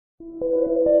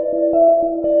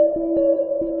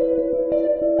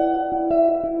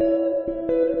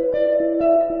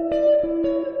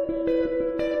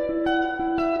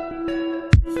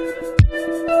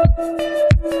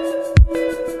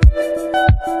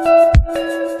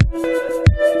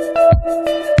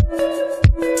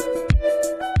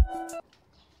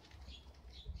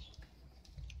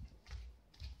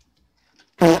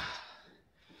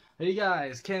Hey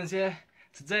guys, Ken here.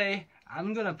 Today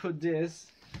I'm gonna put this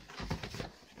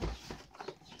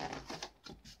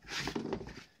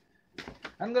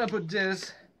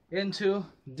into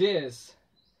this.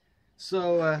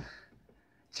 So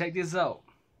check this out.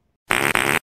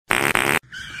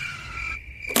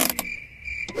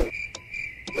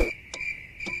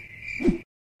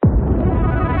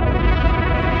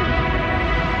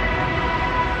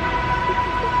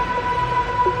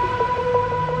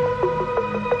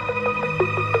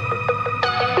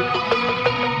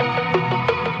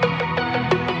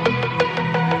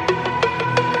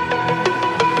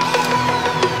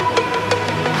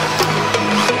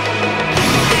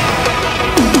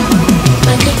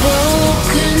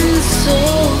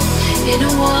 In a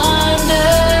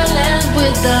wonderland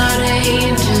without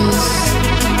angels,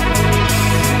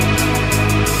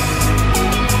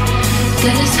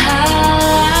 that is how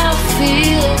I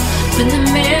feel when the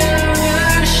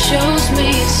mirror shows me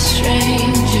a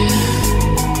stranger.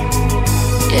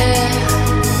 Yeah.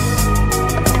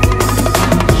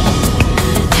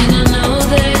 And I know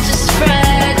they're just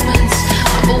fragments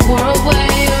of a world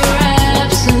where your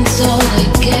absence all I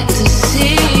get to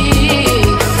see.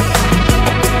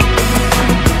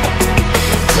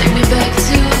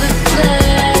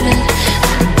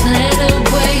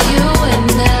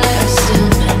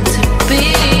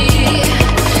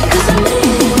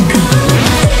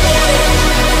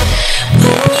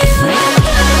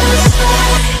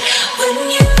 When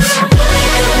you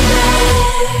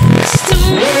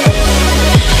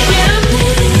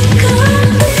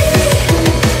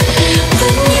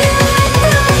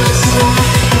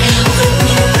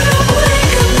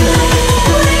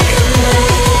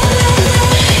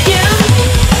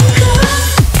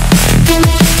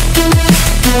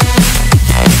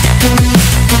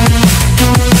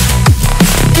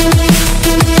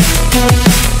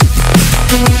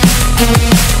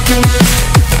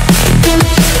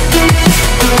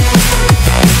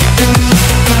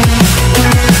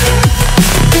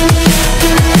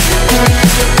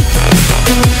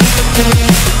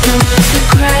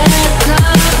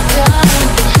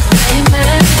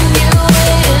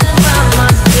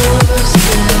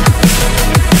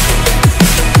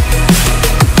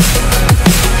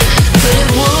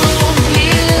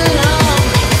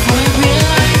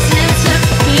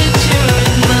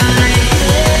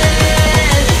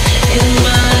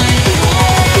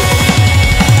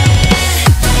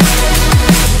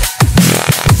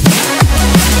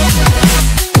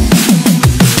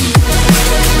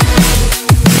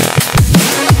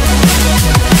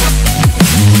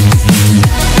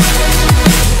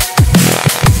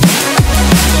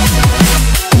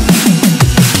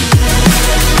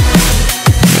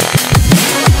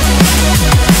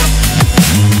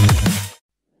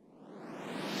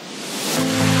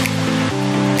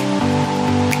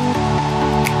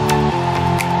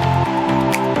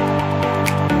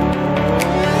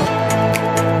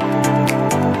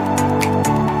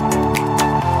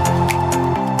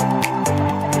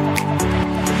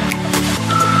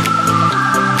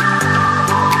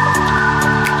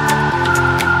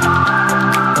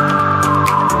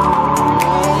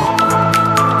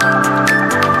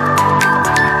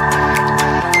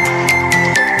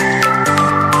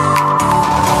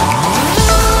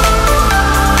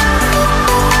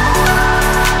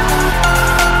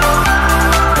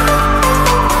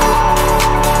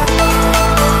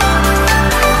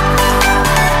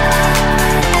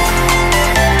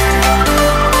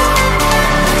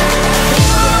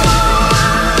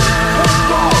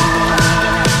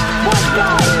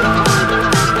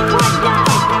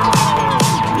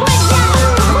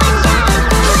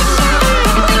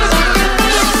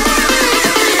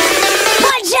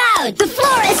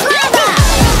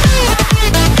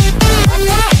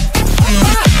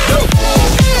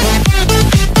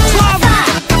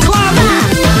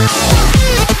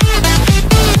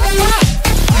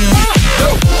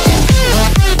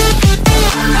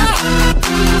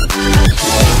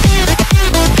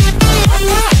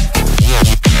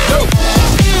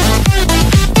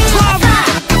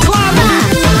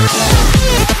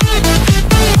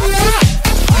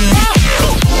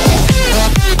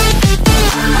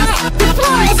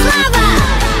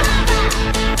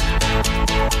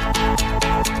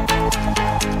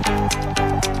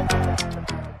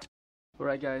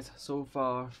Alright guys, so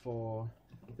far for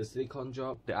the silicone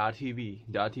job, the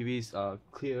RTV is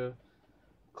clear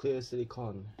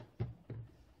silicone.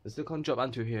 The silicone job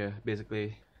onto here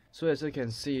basically. So as you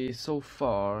can see, so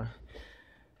far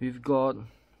we've got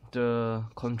the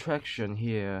contraction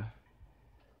here,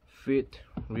 fit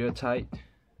real tight,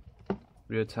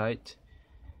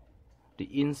 the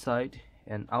inside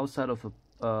and outside of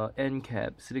a end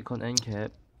cap, silicone end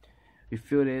cap, we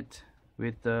fill it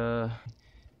with the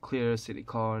clear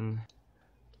silicone.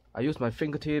 I use my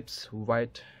fingertips,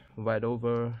 white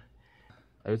over.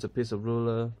 I use a piece of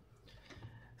ruler,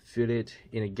 fill it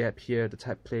in a gap here, the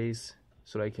tight place,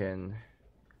 so I can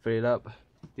fill it up.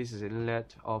 This is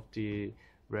inlet of the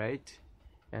rate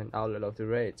and outlet of the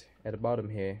rate at the bottom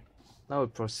here. Now we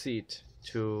proceed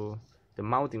to the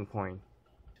mounting point.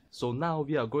 So now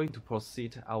we are going to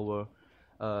proceed our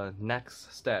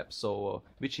next step, so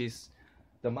which is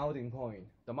the mounting point.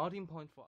 The mounting point for